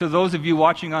To those of you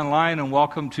watching online, and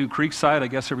welcome to Creekside. I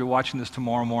guess you'll be watching this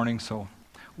tomorrow morning, so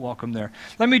welcome there.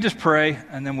 Let me just pray,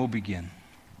 and then we'll begin.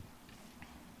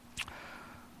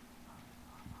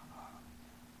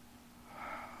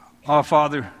 Our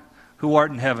Father, who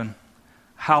art in heaven,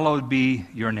 hallowed be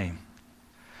your name.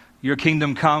 Your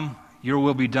kingdom come, your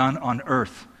will be done on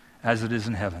earth as it is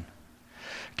in heaven.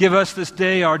 Give us this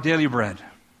day our daily bread,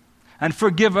 and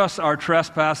forgive us our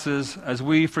trespasses as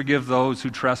we forgive those who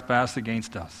trespass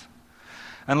against us.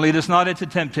 And lead us not into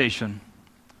temptation,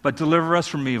 but deliver us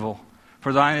from evil.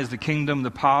 For thine is the kingdom,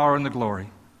 the power, and the glory,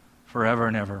 forever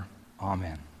and ever.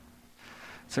 Amen.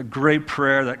 It's a great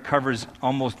prayer that covers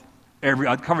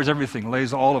everything,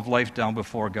 lays all of life down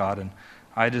before God, and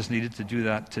I just needed to do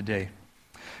that today.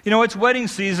 You know, it's wedding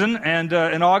season, and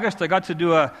in August I got to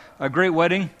do a great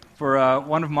wedding for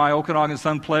one of my Okanagan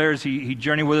Sun players. He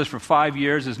journeyed with us for 5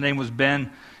 years. His name was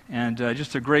Ben, and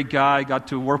just a great guy. Got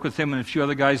to work with him and a few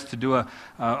other guys to do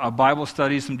a Bible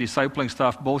study, some discipling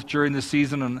stuff, both during the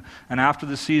season and after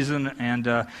the season.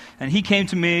 And he came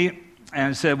to me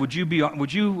and said, would you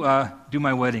do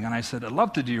my wedding? And I said, I'd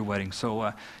love to do your wedding.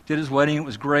 So did his wedding. It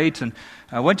was great. And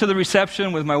I went to the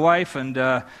reception with my wife and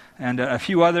a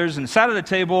few others and sat at a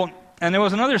table. And there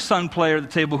was another Sun player at the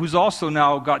table who's also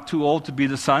now got too old to be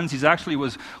the Suns. He's actually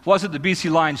was at the BC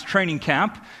Lions training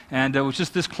camp and was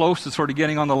just this close to sort of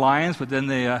getting on the Lions, but then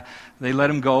they let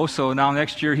him go. So now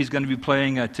next year he's going to be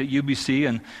playing at UBC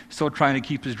and still trying to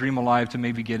keep his dream alive to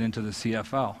maybe get into the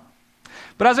CFL.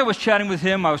 But as I was chatting with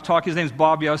him, I was talking, his name's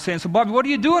Bobby, I was saying, so Bobby, what are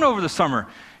you doing over the summer?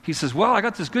 He says, well, I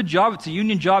got this good job. It's a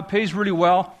union job, pays really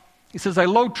well. He says, I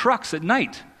load trucks at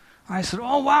night. I said,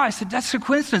 oh, wow. I said, that's a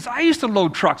coincidence. I used to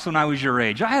load trucks when I was your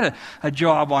age. I had a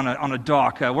job on a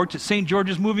dock. I worked at St.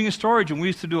 George's Moving and Storage, and we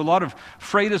used to do a lot of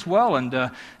freight as well, and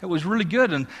it was really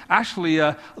good. And actually,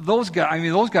 those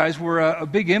guys were a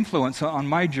big influence on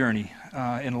my journey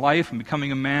in life and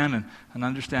becoming a man and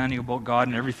understanding about God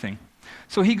and everything.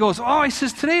 So he goes, oh, he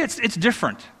says, today it's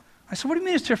different. I said, what do you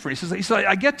mean it's different? He says,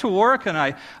 I get to work, and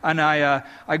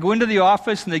I go into the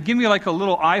office, and they give me like a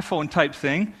little iPhone type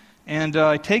thing. And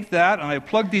I take that, and I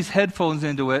plug these headphones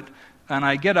into it, and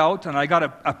I get out, and I got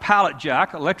a pallet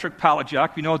jack, electric pallet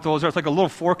jack. You know what those are? It's like a little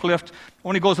forklift.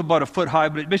 Only goes about a foot high,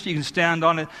 but basically you can stand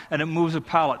on it, and it moves a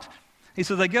pallet. He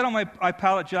says, I get on my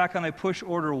pallet jack, and I push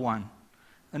order 1.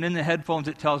 And in the headphones,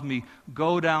 it tells me,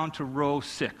 go down to row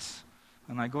 6.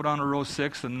 And I go down to row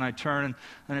 6, and then I turn,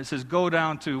 and it says, go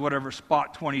down to whatever,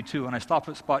 spot 22. And I stop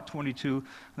at spot 22, and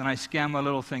then I scan my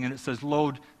little thing, and it says,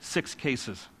 load 6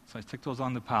 cases. So I stick those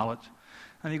on the pallet.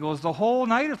 And he goes, the whole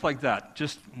night it's like that.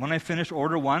 Just when I finish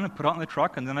order 1, I put it on the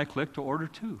truck, and then I click to order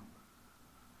 2.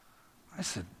 I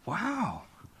said, wow,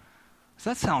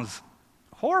 that sounds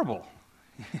horrible.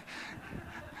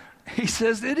 He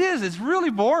says, it is. It's really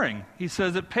boring. He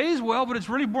says, it pays well, but it's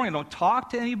really boring. I don't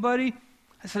talk to anybody.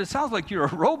 I said, it sounds like you're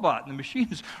a robot, and the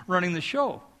machine's running the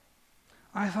show.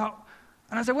 I thought,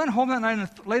 and as I went home that night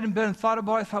and laid in bed and thought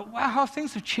about it, I thought, wow, how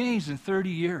things have changed in 30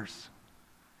 years.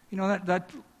 You know, that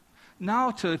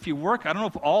now if you work, I don't know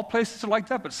if all places are like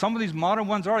that, but some of these modern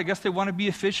ones are. I guess they want to be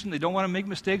efficient. They don't want to make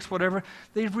mistakes, whatever.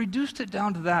 They've reduced it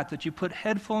down to that you put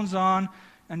headphones on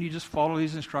and you just follow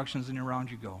these instructions and around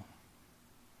you go.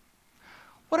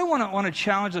 What I want to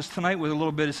challenge us tonight with a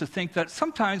little bit is to think that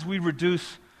sometimes we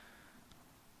reduce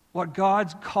what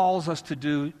God calls us to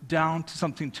do down to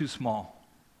something too small.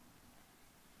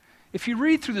 If you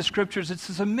read through the scriptures, it's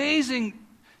this amazing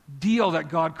deal that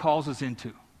God calls us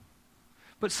into.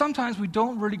 But sometimes we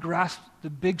don't really grasp the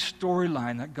big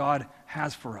storyline that God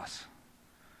has for us.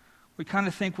 We kind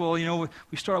of think, well, you know,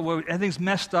 everything's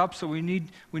messed up, so we need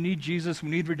Jesus,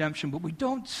 we need redemption, but we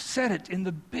don't set it in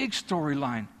the big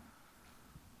storyline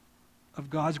of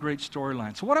God's great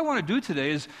storyline. So what I want to do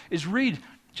today is read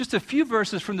just a few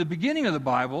verses from the beginning of the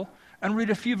Bible and read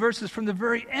a few verses from the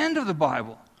very end of the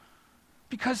Bible.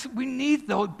 Because we need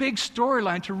the big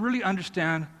storyline to really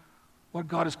understand what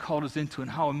God has called us into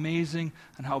and how amazing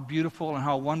and how beautiful and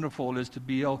how wonderful it is to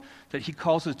be able that He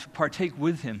calls us to partake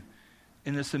with Him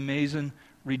in this amazing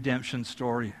redemption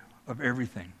story of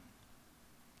everything.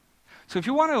 So if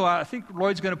you want to, I think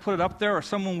Lloyd's going to put it up there, or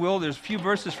someone will. There's a few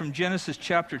verses from Genesis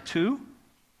chapter 2.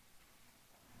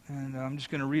 And I'm just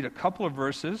going to read a couple of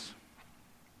verses.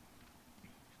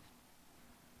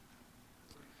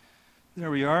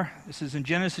 There we are. This is in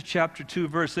Genesis chapter 2,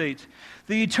 verse 8.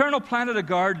 The Eternal planted a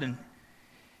garden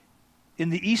in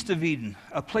the east of Eden,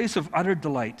 a place of utter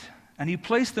delight. And He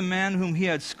placed the man whom He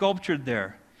had sculptured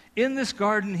there. In this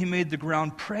garden He made the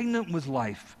ground pregnant with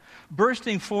life,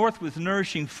 bursting forth with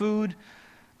nourishing food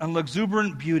and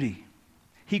luxuriant beauty.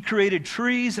 He created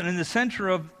trees, and in the center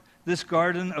of this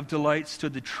garden of delight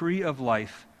stood the tree of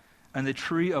life and the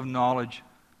tree of knowledge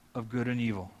of good and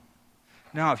evil.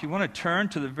 Now, if you want to turn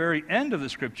to the very end of the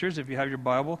Scriptures, if you have your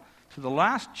Bible, to the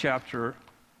last chapter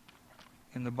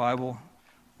in the Bible,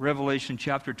 Revelation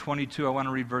chapter 22, I want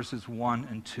to read verses 1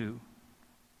 and 2.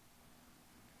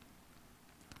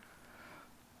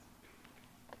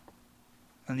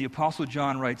 And the Apostle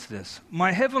John writes this: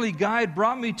 "My heavenly guide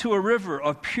brought me to a river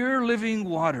of pure living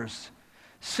waters,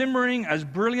 simmering as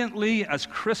brilliantly as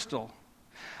crystal,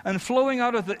 and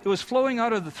it was flowing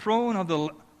out of the throne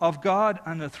of God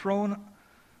and the throne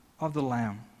of the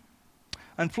Lamb,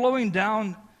 and flowing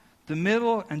down the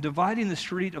middle and dividing the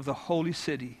street of the holy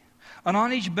city. And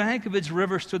on each bank of its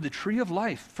river stood the tree of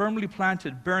life, firmly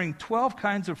planted, bearing 12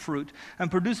 kinds of fruit, and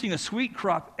producing a sweet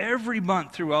crop every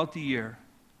month throughout the year.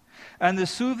 And the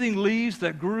soothing leaves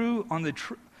that grew on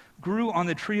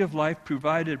the tree of life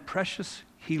provided precious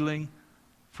healing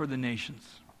for the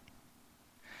nations."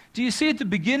 Do you see at the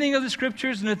beginning of the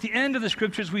Scriptures and at the end of the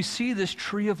Scriptures, we see this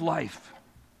tree of life?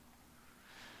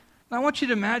 Now, I want you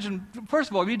to imagine, first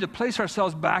of all, we need to place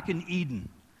ourselves back in Eden.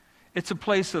 It's a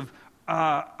place of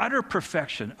utter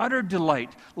perfection, utter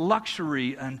delight,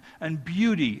 luxury, and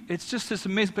beauty. It's just this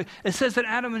amazing place. It says that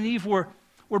Adam and Eve were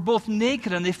both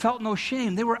naked and they felt no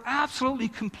shame. They were absolutely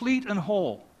complete and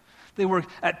whole. They were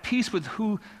at peace with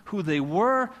who they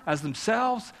were as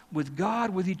themselves, with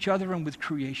God, with each other, and with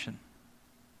creation.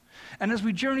 And as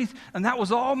we journey, and that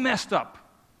was all messed up.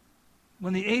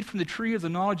 When they ate from the tree of the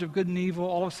knowledge of good and evil,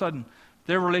 all of a sudden,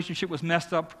 their relationship was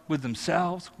messed up with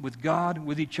themselves, with God,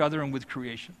 with each other, and with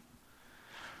creation.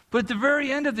 But at the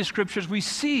very end of the Scriptures, we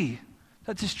see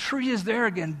that this tree is there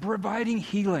again, providing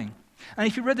healing. And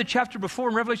if you read the chapter before,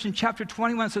 in Revelation chapter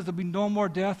 21, it says there'll be no more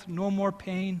death, no more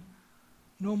pain,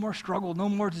 no more struggle, no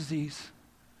more disease.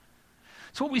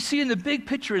 So what we see in the big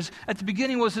picture is, at the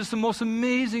beginning was this the most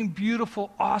amazing,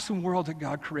 beautiful, awesome world that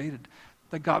God created,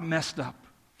 that got messed up.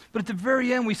 But at the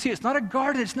very end, we see it's not a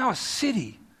garden, it's now a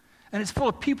city. And it's full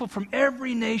of people from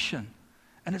every nation.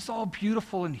 And it's all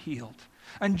beautiful and healed.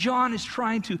 And John is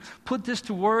trying to put this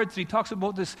to words. He talks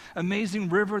about this amazing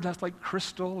river that's like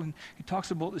crystal, and he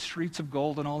talks about the streets of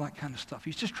gold and all that kind of stuff.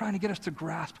 He's just trying to get us to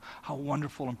grasp how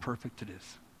wonderful and perfect it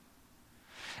is.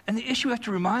 And the issue we have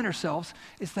to remind ourselves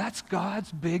is that's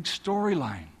God's big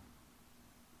storyline.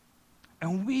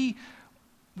 And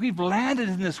we've landed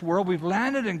in this world, we've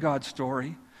landed in God's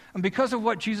story, and because of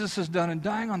what Jesus has done in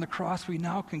dying on the cross, we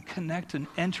now can connect and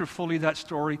enter fully that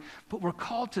story, but we're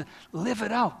called to live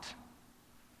it out,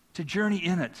 to journey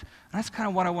in it. And that's kind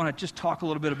of what I want to just talk a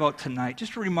little bit about tonight,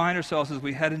 just to remind ourselves as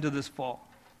we head into this fall.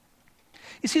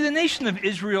 You see, the nation of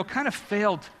Israel kind of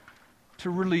failed to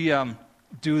really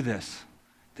do this.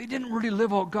 They didn't really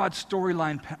live out God's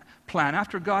storyline plan.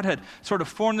 After God had sort of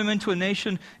formed them into a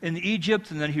nation in Egypt,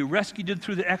 and then he rescued them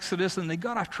through the Exodus, and they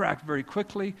got off track very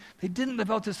quickly. They didn't live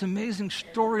out this amazing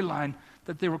storyline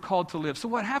that they were called to live. So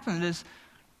what happened is,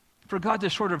 for God to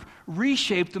sort of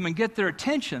reshape them and get their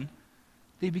attention,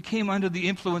 they became under the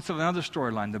influence of another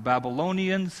storyline, the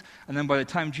Babylonians, and then by the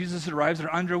time Jesus arrives,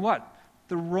 they're under what?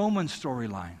 The Roman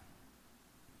storyline.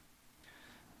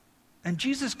 And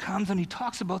Jesus comes and he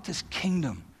talks about this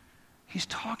kingdom. He's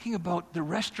talking about the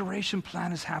restoration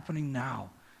plan is happening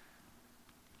now.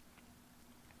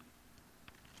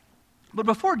 But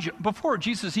before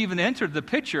Jesus even entered the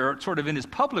picture, sort of in his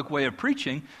public way of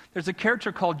preaching, there's a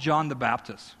character called John the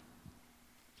Baptist.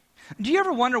 Do you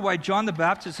ever wonder why John the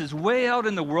Baptist is way out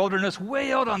in the wilderness,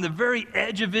 way out on the very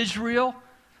edge of Israel?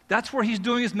 That's where he's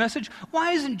doing his message.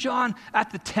 Why isn't John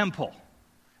at the temple?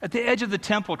 At the edge of the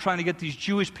temple trying to get these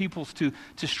Jewish peoples to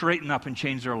straighten up and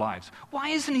change their lives. Why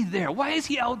isn't he there? Why is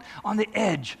he out on the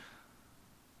edge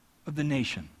of the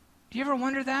nation? Do you ever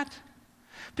wonder that?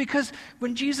 Because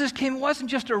when Jesus came, it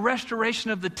wasn't just a restoration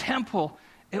of the temple,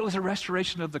 it was a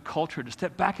restoration of the culture, to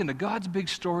step back into God's big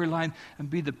storyline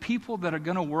and be the people that are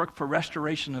going to work for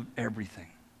restoration of everything.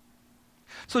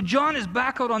 So John is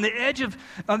back out on the edge of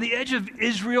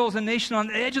Israel as a nation, on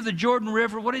the edge of the Jordan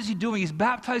River. What is he doing? He's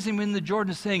baptizing them in the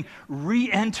Jordan, saying,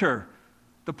 re-enter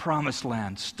the promised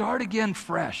land. Start again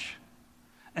fresh.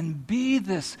 And be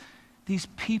these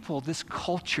people, this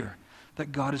culture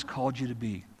that God has called you to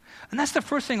be. And that's the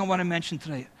first thing I want to mention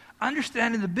today.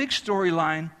 Understanding the big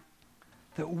storyline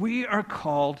that we are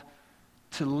called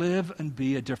to live and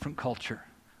be a different culture.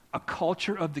 A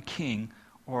culture of the King,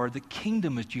 or the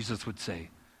kingdom, as Jesus would say.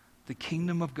 The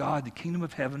kingdom of God, the kingdom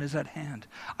of heaven is at hand.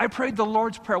 I prayed the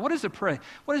Lord's Prayer. What does it pray?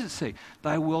 What does it say?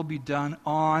 Thy will be done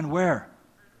on where?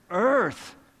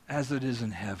 Earth as it is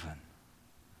in heaven.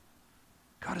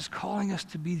 God is calling us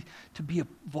to be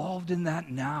involved in that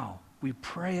now. We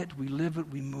pray it, we live it,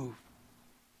 we move.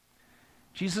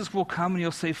 Jesus will come and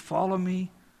he'll say, follow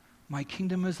me. My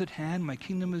kingdom is at hand. My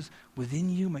kingdom is within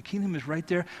you. My kingdom is right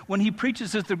there. When he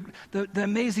preaches the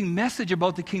amazing message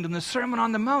about the kingdom, the Sermon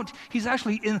on the Mount, he's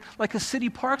actually in like a city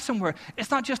park somewhere.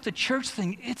 It's not just a church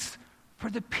thing. It's for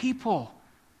the people.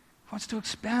 He wants to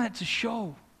expand it to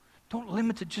show. Don't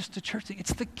limit it just to church thing.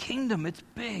 It's the kingdom. It's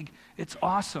big. It's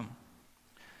awesome.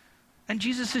 And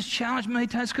Jesus is challenged many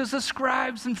times because the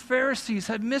scribes and Pharisees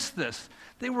had missed this.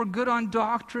 They were good on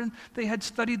doctrine. They had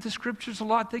studied the scriptures a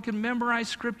lot. They could memorize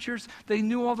scriptures. They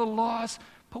knew all the laws.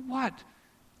 But what?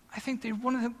 I think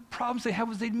one of the problems they had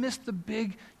was they'd missed the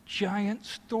big, giant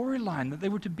storyline that they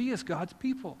were to be as God's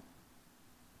people.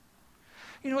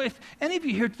 You know, if any of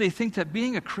you here today think that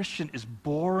being a Christian is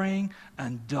boring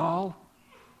and dull,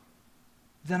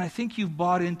 then I think you've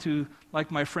bought into,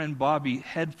 like my friend Bobby,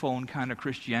 headphone kind of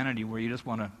Christianity where you just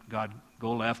want to, God,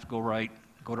 go left, go right,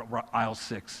 go to aisle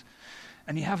 6.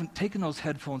 And you haven't taken those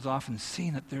headphones off and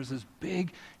seen that there's this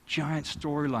big, giant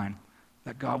storyline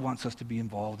that God wants us to be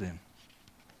involved in.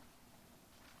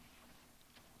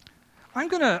 I'm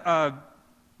going to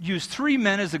use 3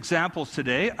 men as examples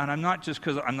today, and I'm not just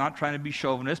because I'm not trying to be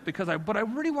chauvinist, but I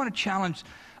really want to challenge,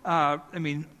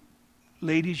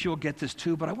 ladies, you'll get this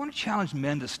too, but I want to challenge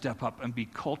men to step up and be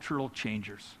cultural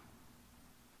changers.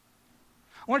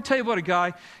 I want to tell you about a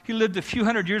guy. He lived a few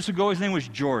hundred years ago. His name was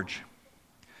George.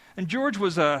 And George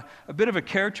was a bit of a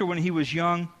character when he was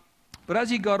young, but as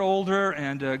he got older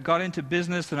and got into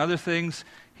business and other things,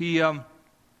 he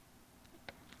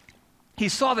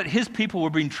saw that his people were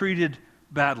being treated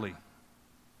badly,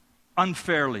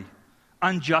 unfairly,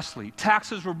 unjustly.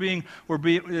 Taxes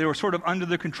they were sort of under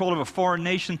the control of a foreign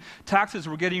nation. Taxes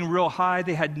were getting real high.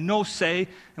 They had no say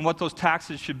in what those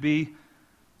taxes should be.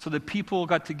 So the people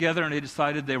got together and they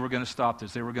decided they were going to stop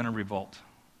this. They were going to revolt.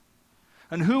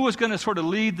 And who was going to sort of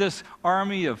lead this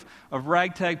army of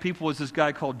ragtag people was this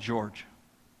guy called George.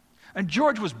 And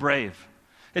George was brave.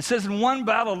 It says in one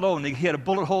battle alone, he had a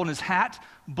bullet hole in his hat,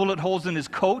 bullet holes in his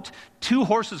coat, 2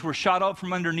 horses were shot out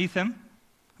from underneath him.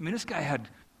 I mean, this guy had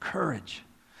courage.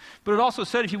 But it also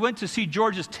said if you went to see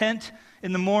George's tent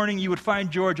in the morning, you would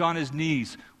find George on his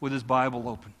knees with his Bible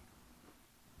open,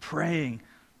 praying,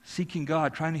 seeking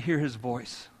God, trying to hear his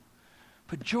voice.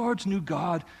 But George knew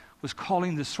God was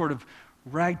calling this sort of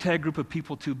ragtag group of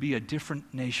people to be a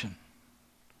different nation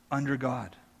under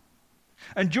God.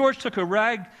 And George took a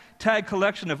ragtag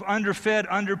collection of underfed,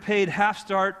 underpaid,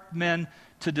 half-starved men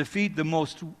to defeat the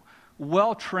most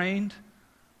well-trained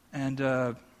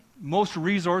and most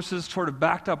resources sort of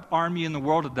backed up army in the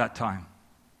world at that time.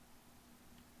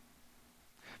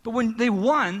 But when they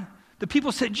won, the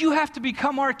people said, you have to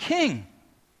become our king.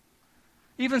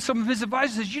 Even some of his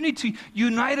advisors said, you need to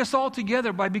unite us all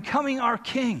together by becoming our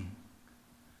king.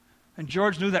 And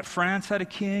George knew that France had a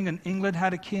king and England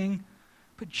had a king.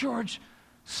 But George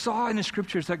saw in the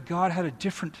scriptures that God had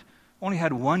only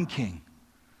had one king.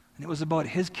 And it was about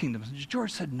his kingdom. And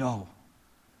George said, no.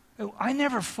 I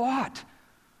never fought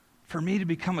for me to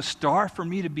become a star, for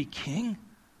me to be king.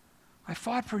 I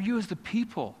fought for you as the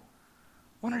people.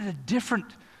 Wanted a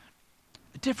different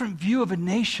view of a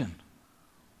nation.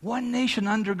 One nation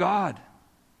under God.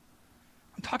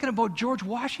 I'm talking about George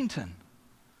Washington.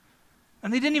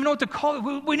 And they didn't even know what to call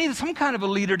it. We needed some kind of a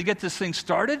leader to get this thing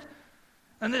started.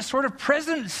 And this sort of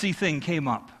presidency thing came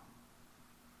up.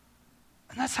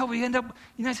 And that's how we end up, the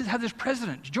United States had this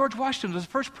president. George Washington was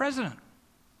the first president.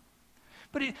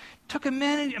 But it took a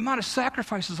many amount of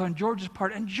sacrifices on George's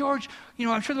part. And George,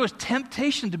 I'm sure there was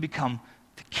temptation to become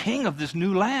the king of this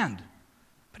new land.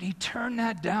 But he turned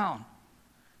that down.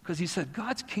 Because he said,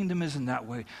 God's kingdom isn't that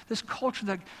way. This culture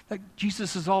that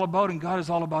Jesus is all about and God is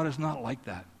all about is not like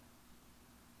that.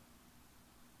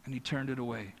 And he turned it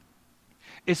away.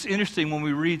 It's interesting when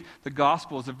we read the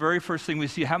Gospels, the very first thing we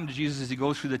see happen to Jesus is he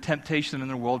goes through the temptation in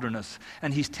the wilderness.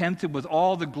 And he's tempted with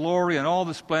all the glory and all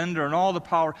the splendor and all the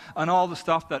power and all the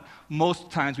stuff that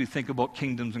most times we think about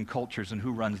kingdoms and cultures and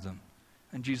who runs them.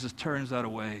 And Jesus turns that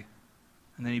away.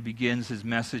 And then he begins his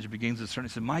message, begins his sermon.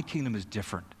 He said, my kingdom is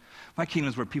different. My kingdom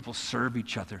is where people serve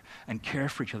each other and care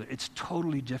for each other. It's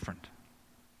totally different.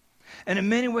 And in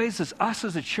many ways, it's us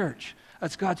as a church,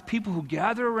 as God's people who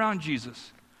gather around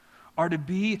Jesus, are to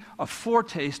be a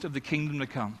foretaste of the kingdom to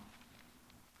come.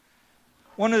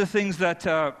 One of the things that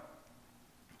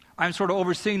I'm sort of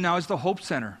overseeing now is the Hope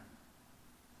Center.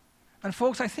 And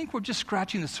folks, I think we're just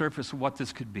scratching the surface of what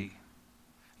this could be.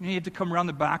 You have to come around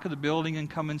the back of the building and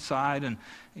come inside, and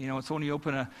it's only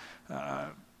open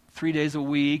 3 days a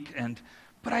week.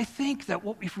 But I think that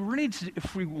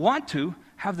if we want to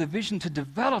have the vision to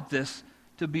develop this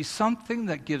to be something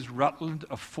that gives Rutland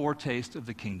a foretaste of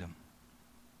the kingdom.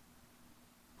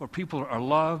 where people are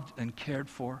loved and cared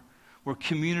for, where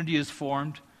community is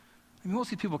formed. I mean,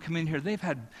 most of these people come in here, they've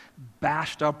had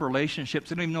bashed up relationships.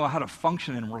 They don't even know how to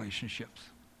function in relationships.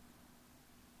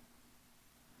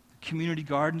 The community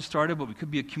garden started, but it could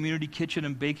be a community kitchen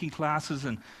and baking classes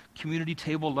and community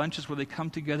table lunches where they come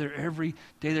together every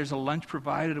day. There's a lunch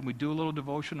provided, and we do a little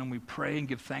devotion, and we pray and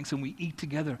give thanks, and we eat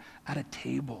together at a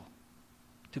table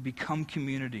to become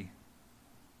community.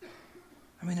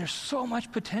 I mean, there's so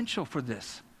much potential for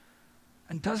this.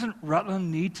 And doesn't Rutland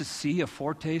need to see a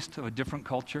foretaste of a different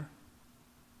culture?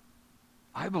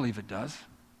 I believe it does.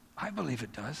 I believe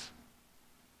it does.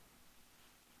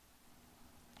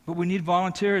 But we need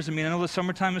volunteers. I mean, I know the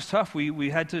summertime is tough. We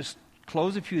had to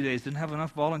close a few days, didn't have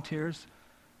enough volunteers.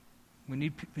 We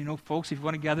need, folks, if you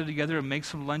want to gather together and make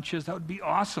some lunches, that would be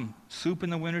awesome. Soup in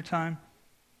the wintertime.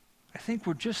 I think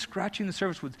we're just scratching the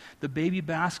surface with the baby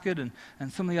basket and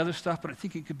some of the other stuff, but I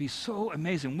think it could be so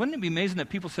amazing. Wouldn't it be amazing that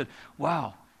people said,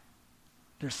 wow,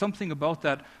 there's something about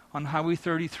that on Highway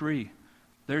 33.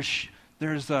 There's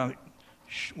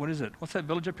what is it? What's that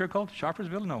village up here called? Shoppers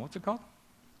Village? No, what's it called?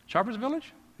 Shoppers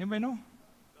Village? Anybody know?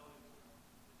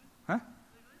 Huh?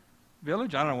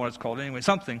 Village? I don't know what it's called anyway,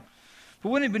 something. But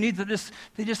wouldn't it be neat that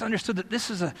they just understood that this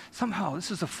is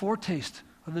a foretaste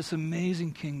of this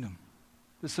amazing kingdom,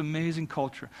 this amazing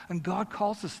culture. And God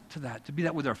calls us to that, to be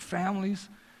that with our families,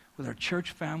 with our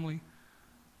church family,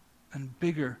 and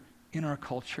bigger in our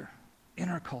culture. In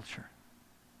our culture.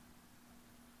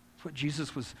 That's what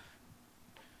Jesus was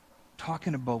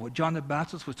talking about, what John the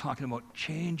Baptist was talking about.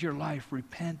 Change your life,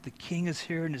 repent, the King is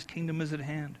here and his kingdom is at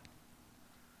hand.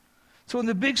 So in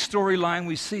the big storyline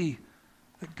we see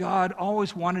that God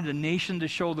always wanted a nation to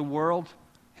show the world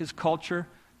his culture.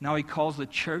 Now he calls the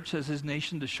church as his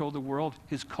nation to show the world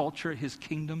his culture, his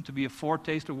kingdom, to be a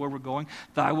foretaste of where we're going.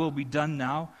 Thy will be done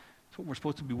now. That's what we're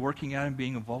supposed to be working at and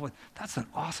being involved with. That's an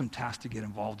awesome task to get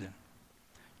involved in.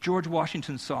 George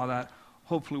Washington saw that.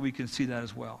 Hopefully we can see that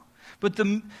as well. But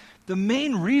the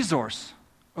main resource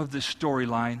of this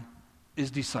storyline is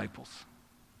disciples.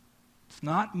 It's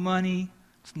not money.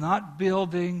 It's not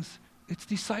buildings. It's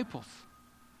disciples.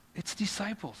 It's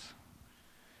disciples.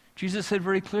 Jesus said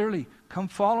very clearly, come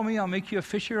follow me, I'll make you a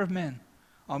fisher of men.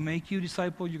 I'll make you a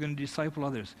disciple, you're going to disciple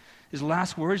others. His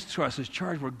last words to us, his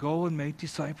charge were, go and make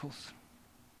disciples.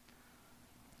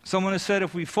 Someone has said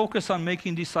if we focus on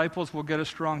making disciples, we'll get a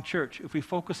strong church. If we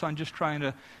focus on just trying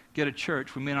to get a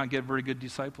church, we may not get very good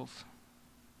disciples.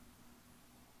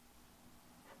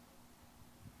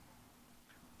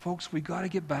 Folks, we got to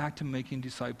get back to making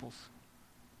disciples.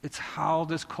 It's how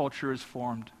this culture is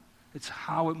formed. It's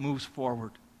how it moves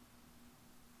forward.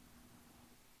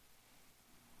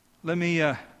 Let me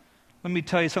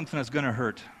tell you something that's going to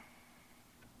hurt.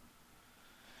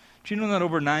 Do you know that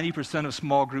over 90% of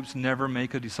small groups never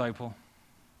make a disciple?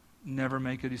 Never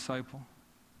make a disciple.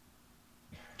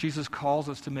 Jesus calls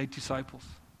us to make disciples.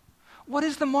 What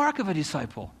is the mark of a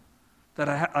disciple? That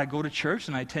I go to church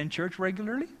and I attend church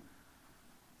regularly?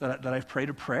 That I've prayed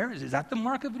a prayer? Is that the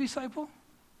mark of a disciple?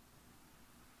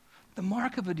 The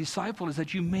mark of a disciple is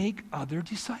that you make other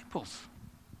disciples.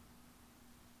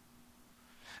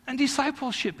 And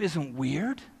discipleship isn't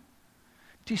weird.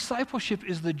 Discipleship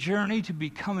is the journey to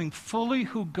becoming fully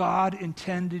who God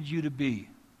intended you to be.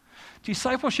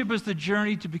 Discipleship is the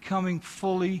journey to becoming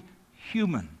fully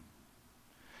human.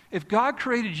 If God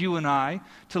created you and I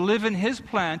to live in his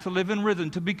plan, to live in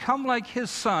rhythm, to become like his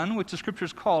son, which the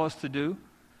scriptures call us to do,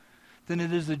 then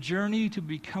it is a journey to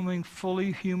becoming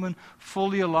fully human,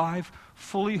 fully alive,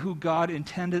 fully who God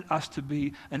intended us to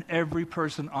be, and every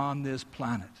person on this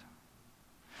planet.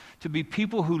 To be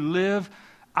people who live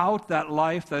out that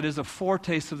life that is a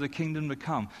foretaste of the kingdom to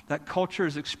come. That culture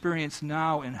is experienced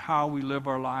now in how we live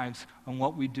our lives and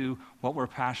what we do, what we're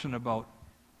passionate about.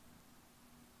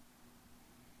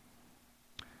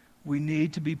 We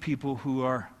need to be people who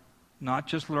are not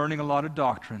just learning a lot of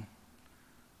doctrine.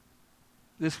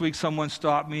 This week someone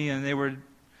stopped me and they were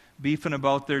beefing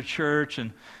about their church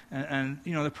and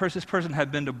this person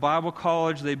had been to Bible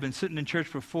college, they'd been sitting in church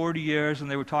for 40 years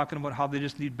and they were talking about how they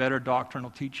just need better doctrinal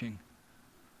teaching.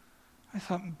 I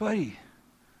thought, buddy,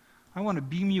 I want to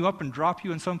beam you up and drop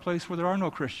you in some place where there are no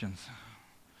Christians.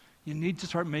 You need to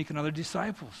start making other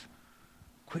disciples.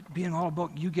 Quit being all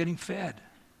about you getting fed.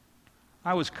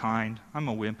 I was kind. I'm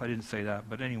a wimp. I didn't say that,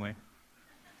 but anyway.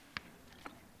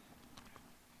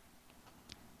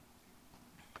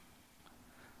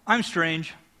 I'm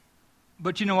strange,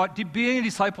 but you know what? Being a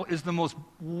disciple is the most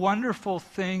wonderful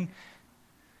thing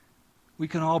we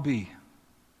can all be.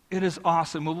 It is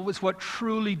awesome. It's what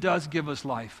truly does give us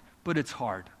life, but it's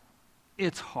hard.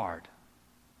 It's hard.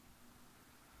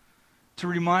 To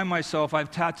remind myself,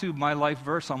 I've tattooed my life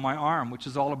verse on my arm, which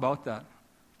is all about that.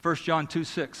 1 John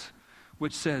 2:6,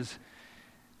 which says,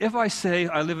 if I say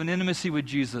I live in intimacy with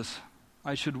Jesus,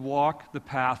 I should walk the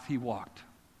path he walked.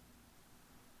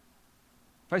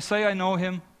 If I say I know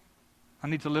him, I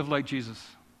need to live like Jesus.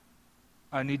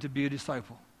 I need to be a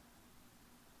disciple.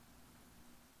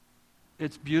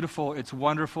 It's beautiful, it's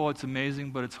wonderful, it's amazing,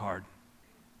 but it's hard.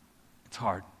 It's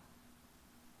hard.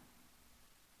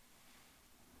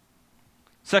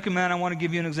 Second man I want to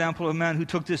give you an example of a man who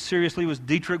took this seriously was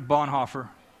Dietrich Bonhoeffer,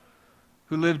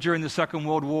 who lived during the Second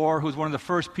World War, who was one of the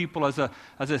first people as a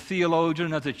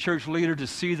theologian, as a church leader, to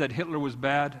see that Hitler was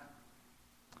bad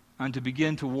and to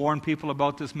begin to warn people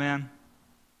about this man.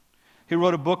 He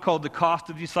wrote a book called The Cost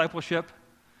of Discipleship.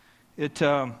 It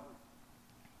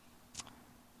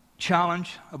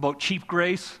challenge about cheap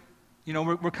grace. You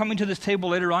know, we're coming to this table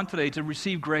later on today to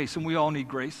receive grace, and we all need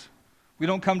grace. We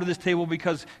don't come to this table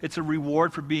because it's a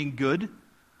reward for being good.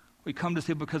 We come to this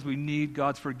table because we need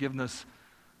God's forgiveness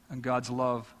and God's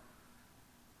love.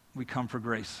 We come for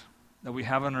grace that we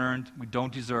haven't earned, we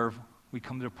don't deserve. We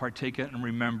come to partake it and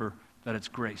remember that it's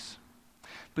grace.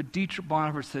 But Dietrich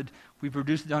Bonhoeffer said, we've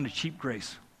reduced it down to cheap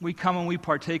grace. We come and we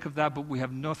partake of that, but we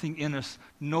have nothing in us,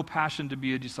 no passion to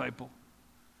be a disciple.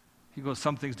 He goes,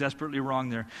 something's desperately wrong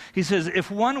there. He says,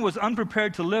 if one was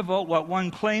unprepared to live out what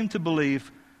one claimed to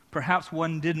believe, perhaps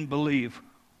one didn't believe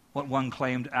what one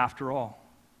claimed after all.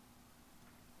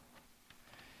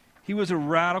 He was a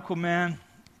radical man.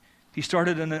 He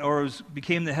started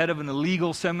became the head of an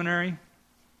illegal seminary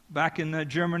back in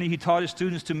Germany. He taught his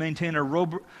students to maintain a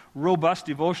robust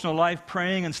devotional life,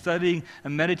 praying and studying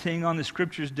and meditating on the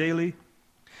scriptures daily.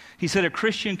 He said a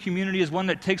Christian community is one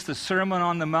that takes the Sermon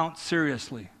on the Mount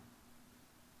seriously.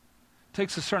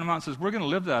 Takes the Sermon on the Mount and says, we're going to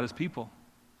live that as people.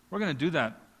 We're going to do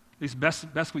that, at least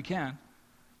best we can.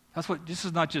 This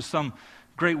is not just some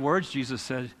great words Jesus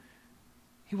said.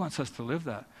 He wants us to live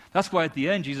that. That's why at the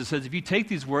end Jesus says, if you take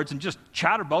these words and just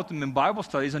chat about them in Bible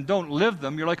studies and don't live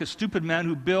them, you're like a stupid man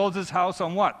who builds his house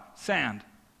on what? Sand.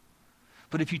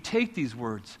 But if you take these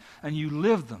words and you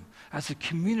live them as a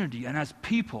community and as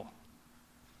people,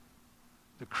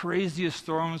 the craziest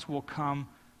storms will come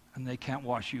and they can't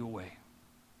wash you away.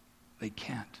 They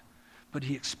can't. But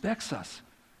he expects us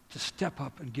to step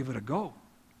up and give it a go.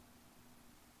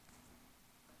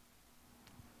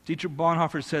 Dietrich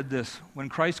Bonhoeffer said this, when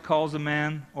Christ calls a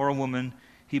man or a woman,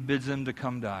 he bids them to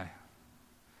come die.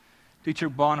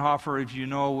 Dietrich Bonhoeffer, if you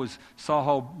know, saw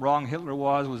how wrong Hitler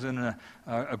was in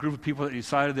a group of people that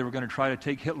decided they were going to try to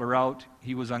take Hitler out.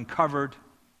 He was uncovered,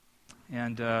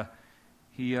 and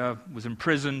he was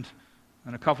imprisoned,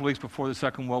 and a couple of weeks before the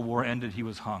Second World War ended, he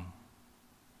was hung.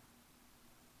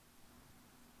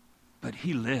 But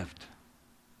he lived.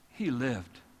 He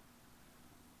lived.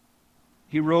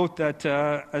 He wrote that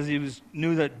as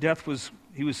knew that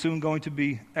he was soon going to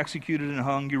be executed and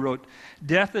hung, he wrote,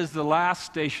 death is the last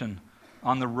station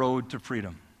on the road to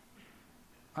freedom.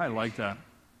 I like that.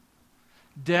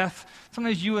 Death,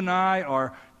 sometimes you and I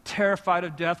are terrified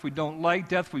of death. We don't like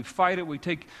death. We fight it. We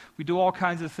do all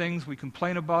kinds of things. We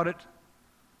complain about it.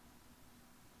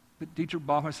 But Dietrich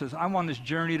Bonhoeffer says, I'm on this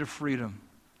journey to freedom.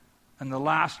 And the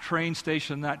last train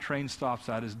station that train stops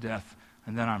at is death.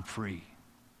 And then I'm free.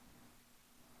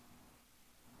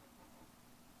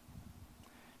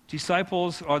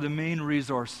 Disciples are the main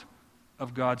resource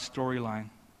of God's storyline.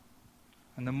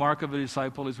 And the mark of a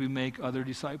disciple is we make other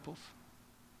disciples.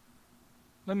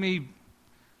 Let me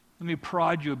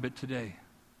prod you a bit today.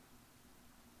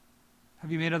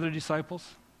 Have you made other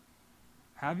disciples?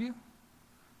 Have you?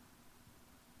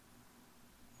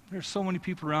 There's so many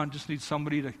people around, just need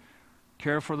somebody to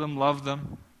care for them, love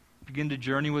them, begin to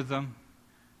journey with them,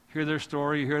 hear their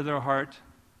story, hear their heart.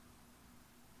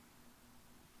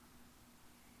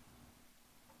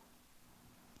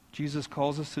 Jesus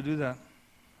calls us to do that.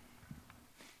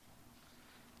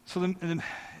 So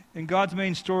in God's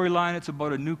main storyline, it's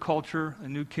about a new culture, a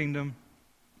new kingdom.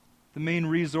 The main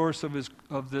resource of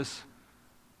this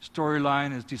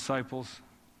storyline is disciples.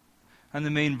 And the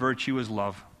main virtue is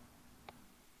love.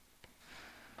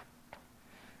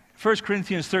 1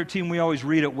 Corinthians 13, we always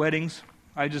read at weddings.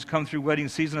 I just come through wedding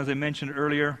season, as I mentioned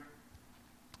earlier.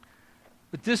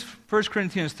 But this 1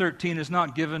 Corinthians 13 is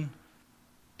not given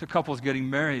to couples getting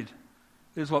married.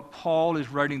 It is what Paul is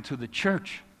writing to the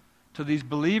church, to these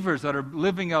believers that are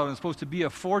living out and supposed to be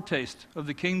a foretaste of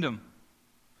the kingdom.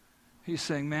 He's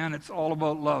saying, man, it's all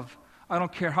about love. I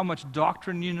don't care how much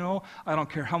doctrine you know. I don't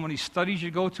care how many studies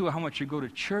you go to, how much you go to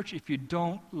church. If you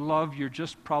don't love, you're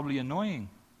just probably annoying.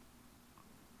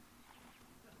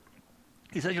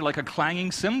 He says you're like a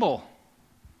clanging cymbal.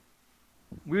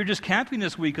 We were just camping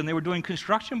this week and they were doing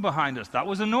construction behind us. That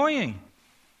was annoying.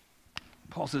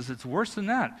 Paul says it's worse than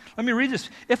that. Let me read this.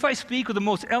 If I speak with the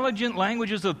most elegant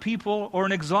languages of people or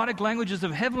in exotic languages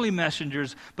of heavenly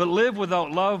messengers, but live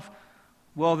without love,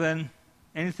 well then,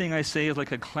 anything I say is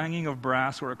like a clanging of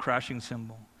brass or a crashing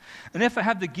cymbal. And if I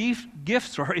have the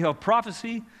gifts of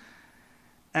prophecy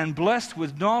and blessed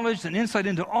with knowledge and insight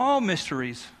into all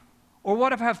mysteries, or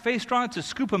what if I have faith strong enough to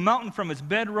scoop a mountain from its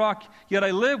bedrock, yet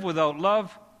I live without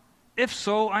love? If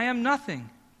so, I am nothing.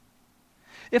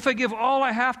 If I give all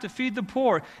I have to feed the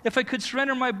poor, if I could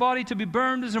surrender my body to be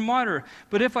burned as a martyr,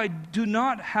 but if I do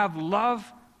not have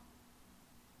love,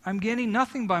 I'm gaining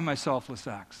nothing by my selfless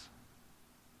acts.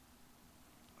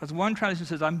 As one translation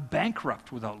says, I'm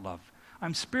bankrupt without love.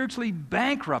 I'm spiritually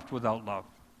bankrupt without love.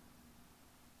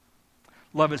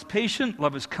 Love is patient,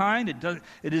 love is kind,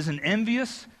 it isn't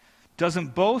envious,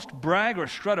 doesn't boast, brag, or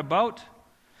strut about.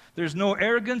 There's no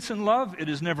arrogance in love. It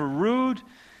is never rude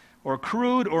or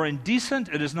crude or indecent.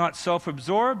 It is not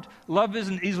self-absorbed. Love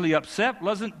isn't easily upset,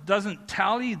 doesn't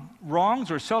tally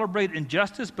wrongs or celebrate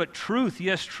injustice, but truth,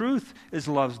 yes, truth is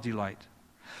love's delight.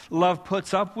 Love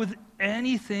puts up with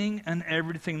anything and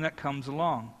everything that comes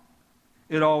along.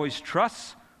 It always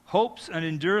trusts, hopes, and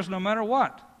endures no matter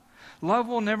what. Love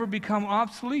will never become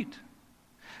obsolete.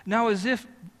 Now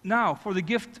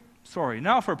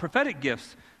for prophetic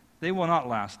gifts, they will not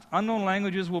last. Unknown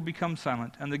languages will become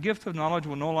silent, and the gift of knowledge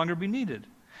will no longer be needed.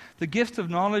 The gifts of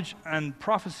knowledge and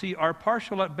prophecy are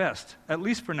partial at best, at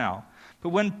least for now. But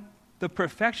when the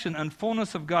perfection and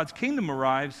fullness of God's kingdom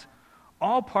arrives,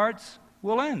 all parts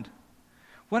will end.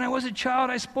 When I was a child,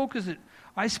 I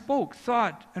spoke,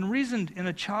 thought, and reasoned in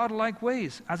a childlike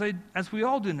ways, as we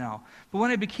all do now. But when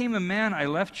I became a man, I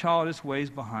left childish ways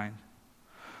behind.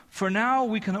 For now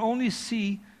we can only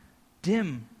see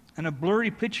dim and a blurry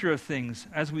picture of things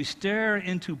as we stare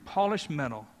into polished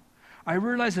metal. I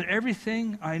realize that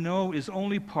everything I know is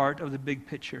only part of the big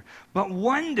picture. But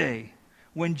one day,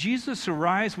 when Jesus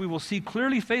arrives, we will see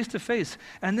clearly face to face.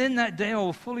 And then that day I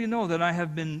will fully know that I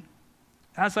have been,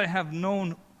 as I have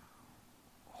been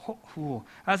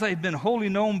wholly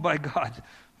known by God.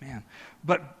 Man.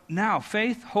 But now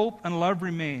faith, hope, and love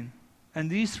remain. And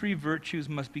these three virtues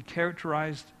must be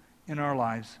characterized in our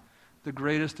lives. The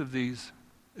greatest of these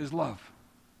is love.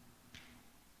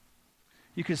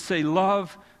 You could say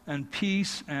love and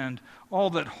peace and all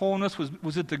that wholeness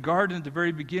was at the garden at the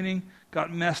very beginning,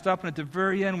 got messed up, and at the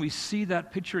very end we see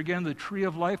that picture again, the tree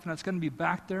of life, and it's going to be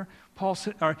back there.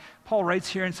 Paul writes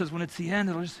here and says when it's the end,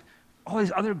 it'll just, all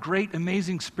these other great,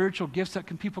 amazing spiritual gifts that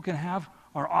people can have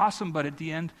are awesome, but at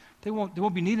the end, they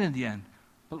won't be needed in the end.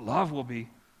 But love will be.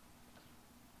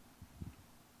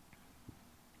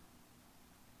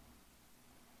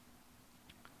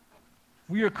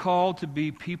 We are called to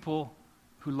be people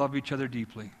who love each other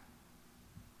deeply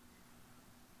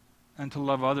and to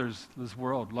love others, this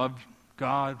world. Love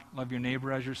God, love your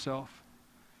neighbor as yourself.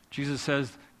 Jesus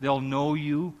says they'll know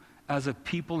you as a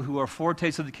people who are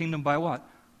foretastes of the kingdom by what?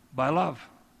 By love.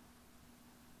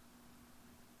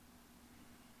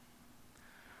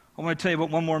 I want to tell you about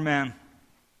one more man.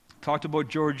 I talked about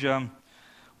George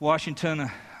Washington.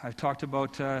 I've talked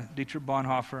about Dietrich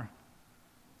Bonhoeffer.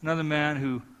 Another man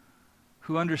who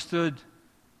understood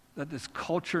that this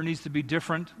culture needs to be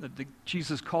different, that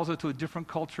Jesus calls us to a different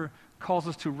culture, calls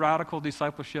us to radical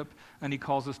discipleship, and he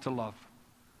calls us to love.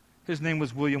 His name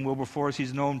was William Wilberforce.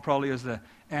 He's known probably as the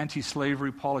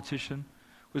anti-slavery politician.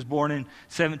 Was born in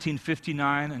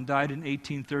 1759 and died in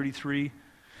 1833.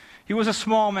 He was a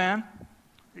small man.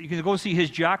 You can go see his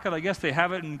jacket. I guess they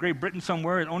have it in Great Britain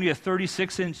somewhere. Only a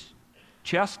 36-inch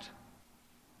chest.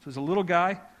 So he's a little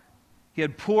guy. He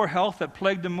had poor health that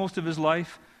plagued him most of his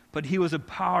life, but he was a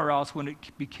powerhouse when it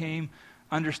became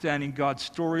understanding God's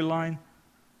storyline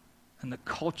and the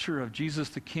culture of Jesus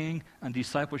the King and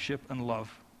discipleship and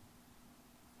love.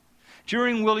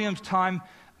 During William's time,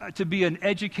 to be an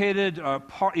educated,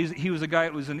 he was a guy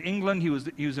that was in England, he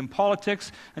was in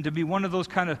politics, and to be one of those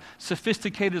kind of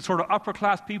sophisticated sort of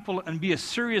upper-class people and be a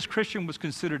serious Christian was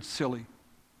considered silly.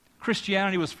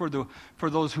 Christianity was for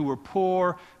those who were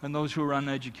poor and those who were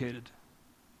uneducated.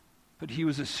 But he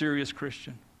was a serious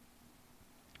Christian.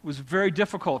 It was very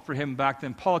difficult for him back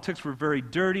then. Politics were very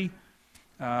dirty.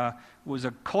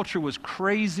 Culture was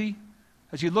crazy.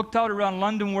 As you looked out around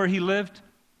London where he lived,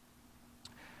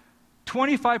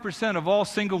 25% of all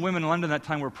single women in London at that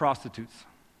time were prostitutes.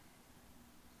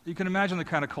 You can imagine the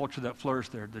kind of culture that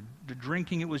flourished there. The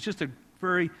drinking, it was just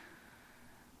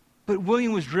But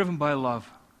William was driven by love.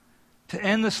 To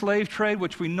end the slave trade,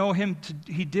 which we know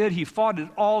he did. He fought it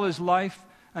all his life.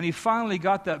 And he finally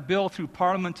got that bill through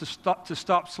Parliament to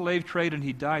stop slave trade, and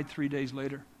he died 3 days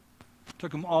later. It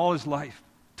took him all his life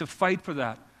to fight for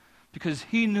that, because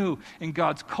he knew in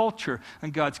God's culture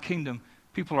and God's kingdom,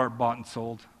 people aren't bought and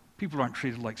sold. People aren't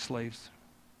treated like slaves.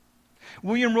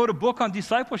 William wrote a book on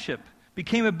discipleship,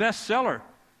 became a bestseller.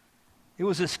 It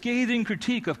was a scathing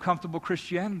critique of comfortable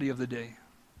Christianity of the day.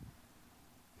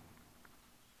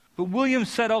 But William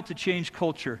set out to change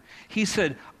culture. He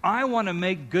said, I want to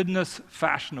make goodness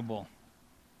fashionable.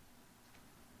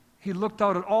 He looked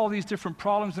out at all these different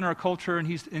problems in our culture and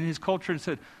in his culture and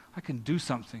said, I can do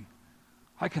something.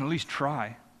 I can at least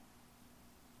try.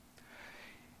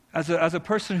 As a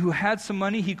person who had some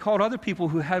money, he called other people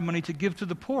who had money to give to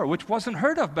the poor, which wasn't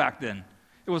heard of back then.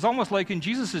 It was almost like in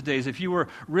Jesus' days. If you were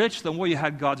rich, then, well, you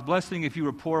had God's blessing. If you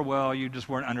were poor, well, you just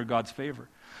weren't under God's favor.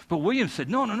 But William said,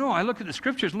 no. I look at the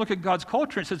scriptures and look at God's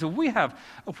culture and says, if we have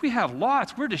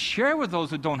lots, we're to share with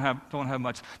those who don't have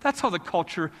much. That's how the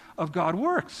culture of God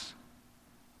works.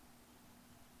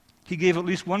 He gave at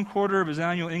least 1/4 of his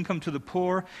annual income to the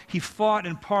poor. He fought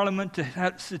in Parliament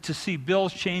to see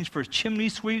bills changed for chimney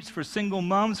sweeps, for single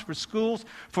moms, for schools,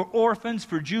 for orphans,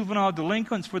 for juvenile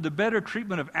delinquents, for the better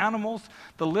treatment of animals.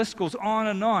 The list goes on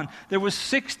and on. There was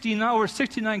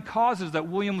 69 causes that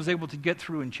William was able to get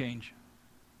through and change.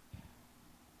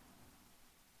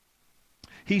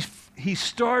 He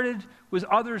started with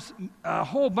others a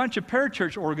whole bunch of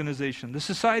parachurch organizations: the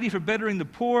Society for Bettering the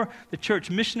Poor, the Church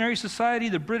Missionary Society,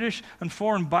 the British and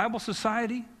Foreign Bible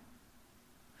Society.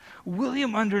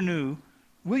 William knew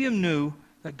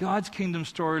that God's kingdom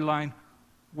storyline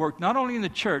worked not only in the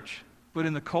church, but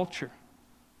in the culture.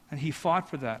 And he fought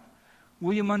for that.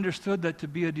 William understood that to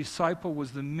be a disciple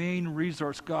was the main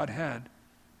resource God had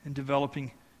in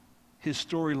developing his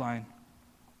storyline.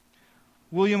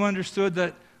 William understood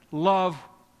that love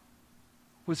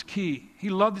was key. He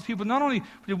loved these people. Not only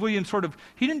did William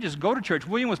he didn't just go to church.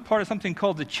 William was part of something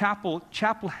called the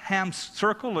Chapham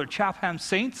Circle, or Chapham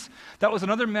Saints. That was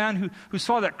another man who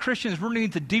saw that Christians really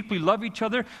need to deeply love each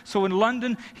other. So in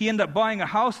London, he ended up buying a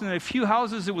house, and in a few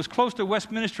houses, it was close to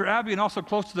Westminster Abbey and also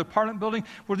close to the Parliament building,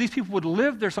 where these people would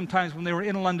live there sometimes when they were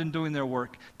in London doing their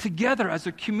work, together as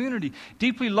a community,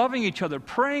 deeply loving each other,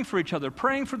 praying for each other,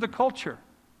 praying for the culture.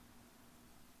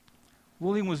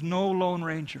 William was no lone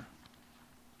ranger.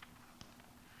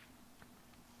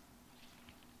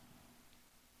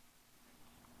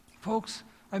 Folks,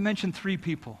 I mentioned 3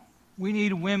 people. We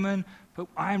need women, but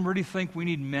I really think we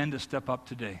need men to step up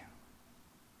today.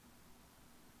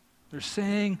 They're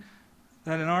saying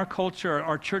that in our culture,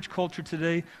 our church culture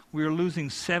today, we are losing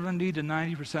 70 to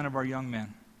 90% of our young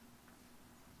men.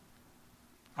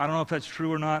 I don't know if that's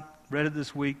true or not. Read it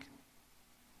this week.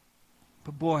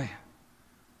 But boy,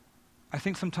 I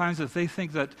think sometimes if they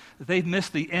think that they've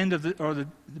missed the end of the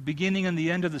beginning and the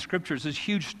end of the scriptures, this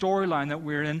huge storyline that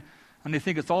we're in, and they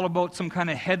think it's all about some kind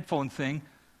of headphone thing,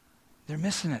 they're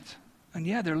missing it. And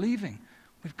yeah, they're leaving.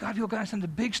 We've got to understand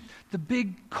the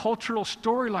big cultural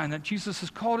storyline that Jesus has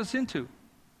called us into.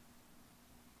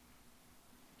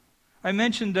 I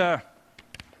mentioned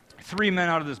 3 men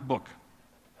out of this book.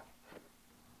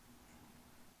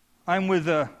 I'm with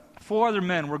 4 other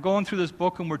men. We're going through this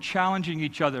book and we're challenging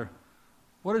each other.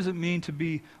 What does it mean to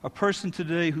be a person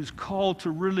today who's called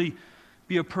to really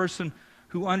be a person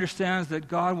who understands that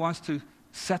God wants to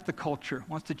set the culture,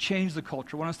 wants to change the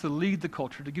culture, wants us to lead the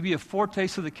culture, to give you a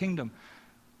foretaste of the kingdom,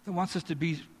 that wants us to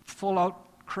be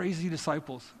full-out crazy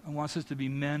disciples, and wants us to be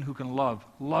men who can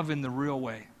love in the real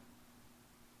way.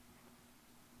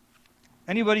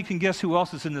 Anybody can guess who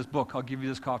else is in this book? I'll give you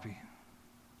this copy.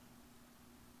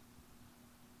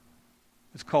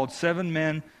 It's called 7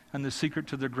 Men and the Secret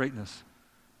to Their Greatness.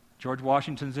 George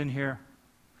Washington's in here.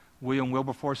 William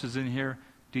Wilberforce is in here.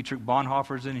 Dietrich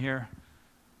Bonhoeffer's in here.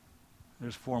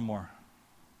 There's 4 more.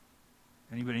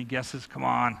 Anybody any guesses? Come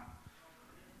on.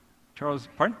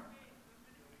 Pardon?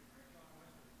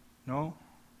 No.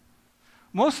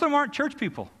 Most of them aren't church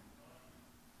people.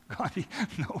 God,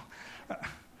 no.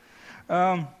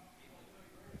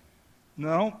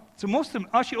 No. So most of them,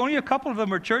 actually only a couple of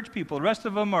them are church people. The rest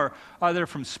of them are either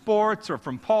from sports or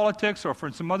from politics or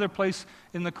from some other place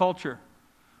in the culture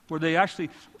where they actually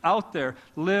out there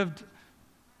lived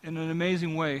in an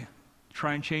amazing way to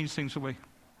try and change things away.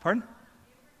 Pardon?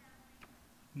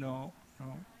 No.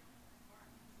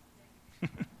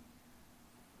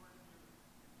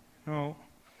 No.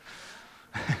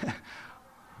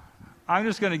 I'm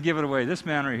just going to give it away. This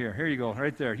man right here. Here you go.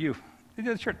 Right there. You.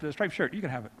 The shirt, the striped shirt. You can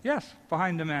have it. Yes.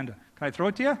 Behind Amanda. Can I throw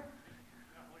it to you?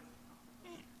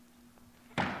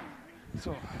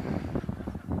 So.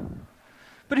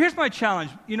 But here's my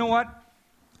challenge. You know what?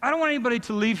 I don't want anybody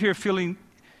to leave here feeling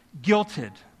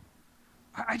guilted.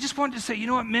 I just wanted to say, you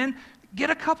know what, men? Get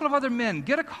a couple of other men.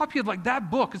 Get a copy of like that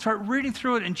book and start reading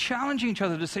through it and challenging each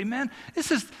other to say, man,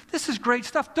 this is great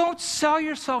stuff. Don't sell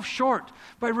yourself short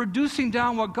by reducing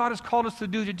down what God has called us to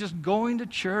do to just going to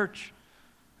church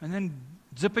and then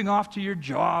zipping off to your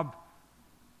job.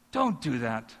 Don't do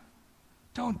that.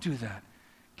 Don't do that.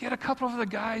 Get a couple of the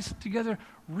guys together,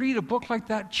 read a book like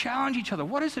that, challenge each other.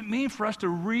 What does it mean for us to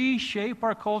reshape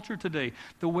our culture today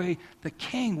the way the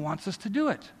King wants us to do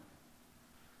it?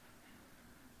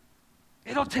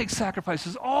 It'll take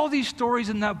sacrifices. All these stories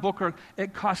in that book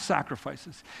it cost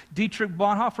sacrifices. Dietrich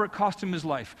Bonhoeffer, it cost him his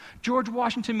life. George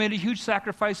Washington made a huge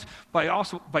sacrifice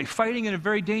by fighting in a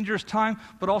very dangerous time,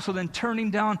 but also then turning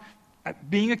down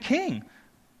being a king.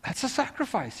 That's a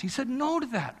sacrifice. He said no to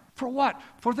that. For what?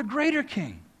 For the greater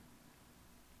king.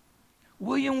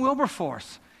 William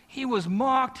Wilberforce, he was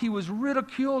mocked, he was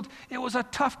ridiculed. It was a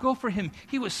tough go for him.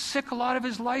 He was sick a lot of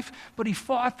his life, but he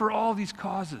fought for all these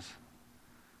causes.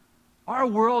 Our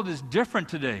world is different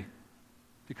today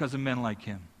because of men like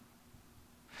him.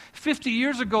 50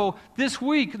 years ago, this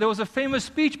week, there was a famous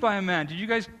speech by a man. Did you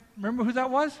guys remember who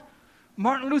that was?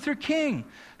 Martin Luther King.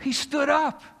 He stood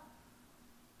up.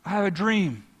 I have a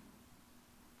dream.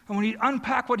 And when he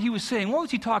unpacked what he was saying, what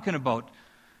was he talking about?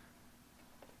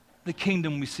 The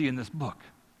kingdom we see in this book.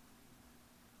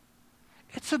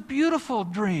 It's a beautiful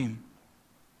dream.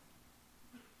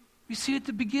 We see at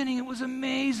the beginning, it was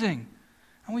amazing.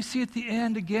 And we see at the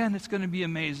end, again, it's going to be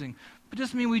amazing. But it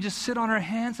doesn't mean we just sit on our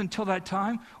hands until that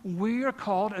time. We are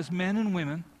called as men and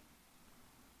women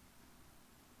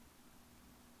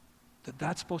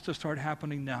that's supposed to start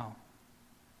happening now.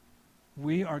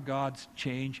 We are God's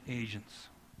change agents.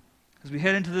 As we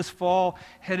head into this fall,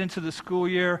 head into the school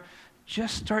year,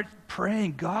 just start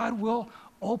praying. God will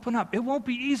open up. It won't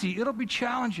be easy. It'll be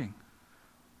challenging.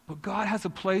 But God has a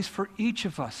place for each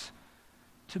of us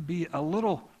to be a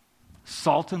little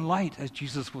salt and light, as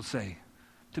Jesus will say,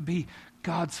 to be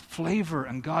God's flavor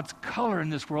and God's color in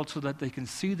this world so that they can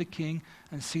see the King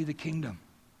and see the kingdom.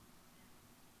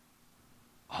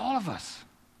 All of us.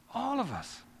 All of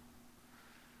us.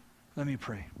 Let me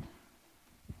pray.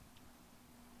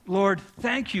 Lord,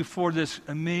 thank you for this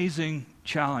amazing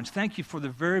challenge. Thank you for the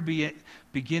very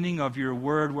beginning of your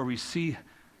word where we see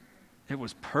it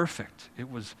was perfect. It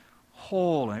was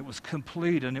whole and it was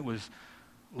complete and it was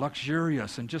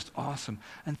luxurious and just awesome.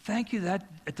 And thank you that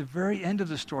at the very end of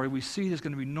the story we see there's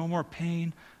going to be no more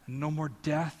pain and no more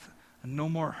death and no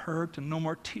more hurt and no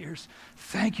more tears.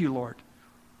 Thank you, Lord.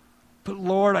 But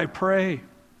Lord, I pray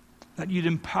that you'd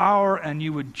empower and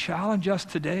you would challenge us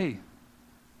today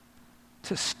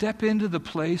to step into the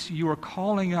place you are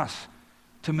calling us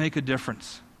to make a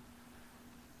difference.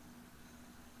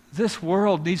 This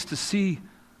world needs to see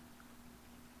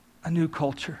a new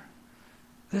culture.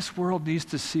 This world needs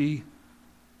to see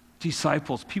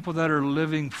disciples, people that are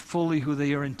living fully who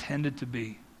they are intended to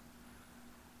be.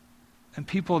 And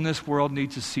people in this world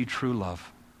need to see true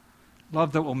love.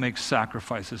 Love that will make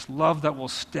sacrifices. Love that will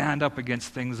stand up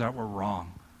against things that were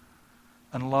wrong.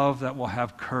 And love that will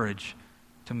have courage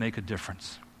to make a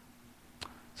difference.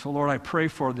 So Lord, I pray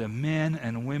for the men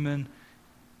and women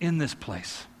in this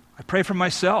place. I pray for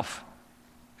myself.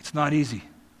 It's not easy,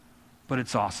 but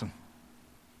it's awesome.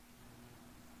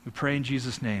 We pray in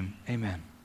Jesus' name. Amen.